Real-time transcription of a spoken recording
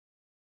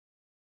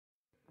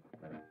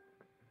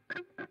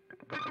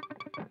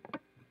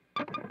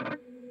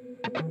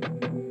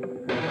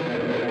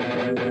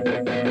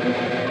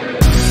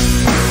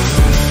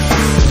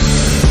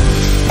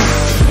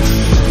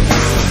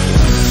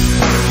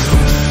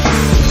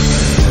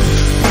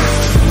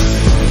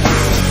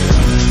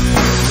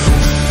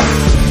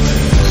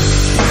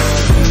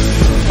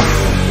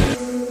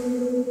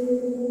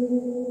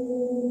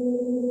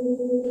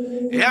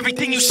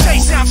Everything you say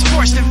sounds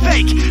forced and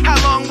fake. How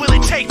long will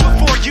it take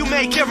before you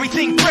make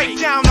everything break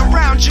down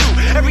around you?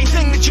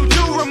 Everything that you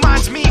do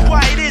reminds me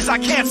why it is I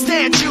can't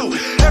stand you.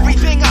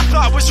 Everything I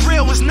thought was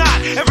real was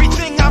not.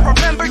 Everything I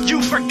remembered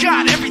you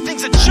forgot.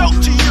 Everything's a joke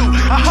to you.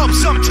 I hope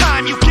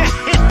sometime you get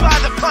hit by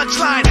the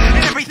punchline.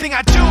 And everything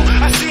I do,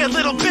 I see a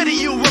little bit of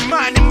you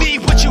reminding me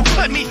what you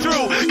put me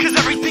through. Cause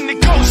everything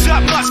that goes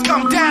up must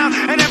come down,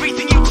 and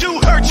everything you do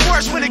hurts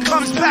worse when it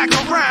comes back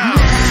around.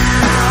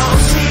 Now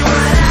see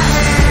what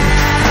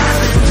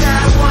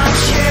I want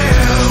you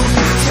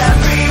to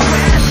be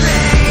with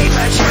me,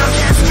 but you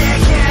can't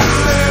stick and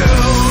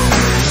move.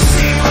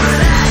 See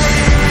what I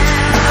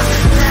have,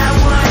 I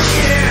want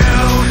you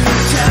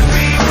to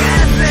be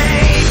with me,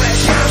 but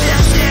you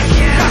just stick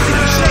and move. Nothing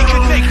you say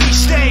could make me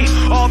stay.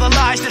 All the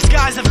lies this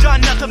guys have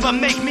done nothing but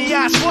make me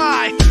ask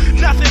why.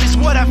 Nothing is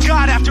what I've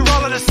got after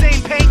all of the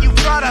same pain you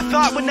brought. I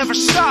thought would never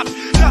stop.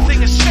 Nothing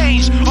has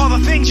changed. All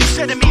the things you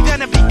said to me then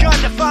have begun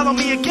to follow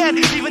me again.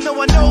 Even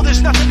though I know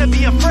there's nothing to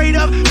be afraid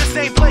of, the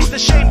same place the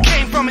shame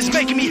came from is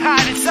making me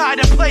hide inside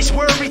a place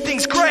where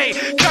everything's gray.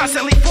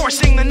 Constantly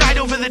forcing the night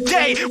over the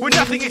day, where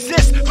nothing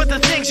exists but the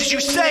things that you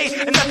say,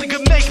 and nothing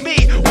could make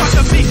me want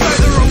to be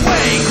further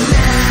away.